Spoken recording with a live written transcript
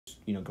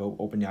go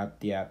open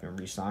the app and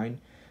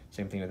re-sign.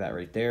 Same thing with that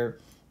right there.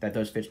 That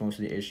does fix most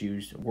of the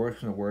issues. Worst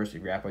from the worst,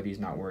 if your app ID is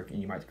not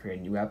working, you might have to create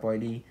a new app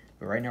ID.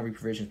 But right now,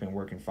 ReProvision's been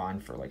working fine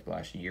for like the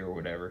last year or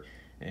whatever.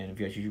 And if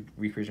you guys use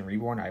ReProvision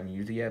Reborn, I haven't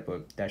used it yet,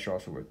 but that should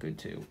also work good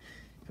too.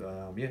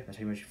 Yeah, that's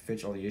pretty much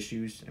fix all the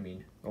issues. I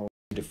mean, all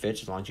to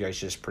fix as long as you guys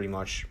just pretty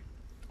much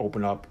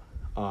open up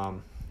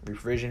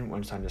ReProvision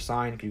when it's time to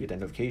sign. You get that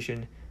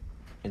notification,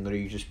 and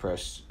literally you just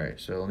press. All right,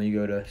 so let me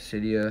go to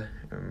Cydia.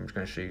 I'm just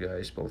gonna show you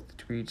guys both the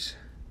tweets.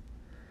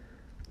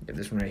 You have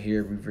this one right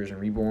here, ReProvision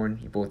Reborn.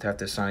 You both have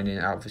to sign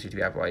in, obviously, to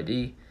the Apple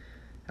ID.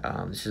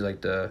 This is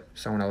like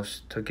someone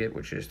else took it,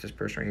 which is this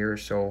person right here,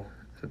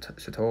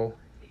 Satol.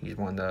 He's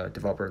the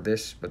developer of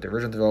this, but the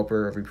original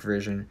developer of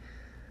ReProvision,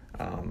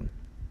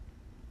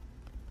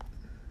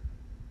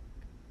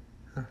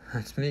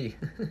 that's me.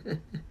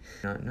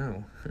 Not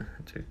know.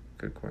 That's a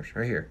good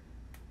question. Right here.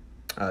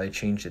 They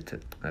changed it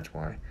to, that's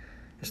why.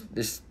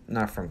 This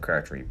not from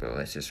cracked repo.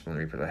 That's just one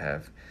repo I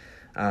have.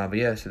 But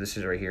yeah, so this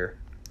is right here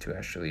to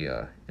actually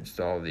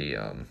install the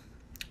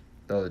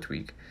other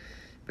tweak.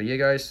 But yeah,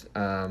 guys,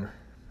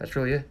 that's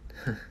really it.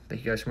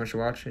 Thank you guys so much for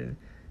watching.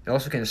 It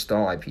also can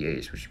install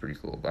IPAs, which is pretty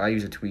cool. But I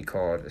use a tweak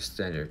called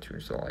Extender to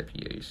install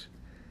IPAs.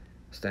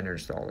 Extender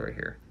installer right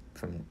here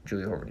from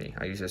Julia Horvany.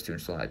 I use this to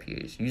install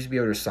IPAs. You used to be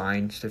able to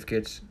sign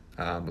certificates,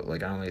 but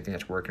like I don't really think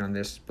that's working on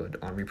this. But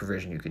on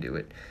ReProvision, you could do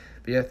it.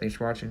 But yeah, thanks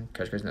for watching.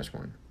 Catch you guys next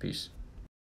one. Peace.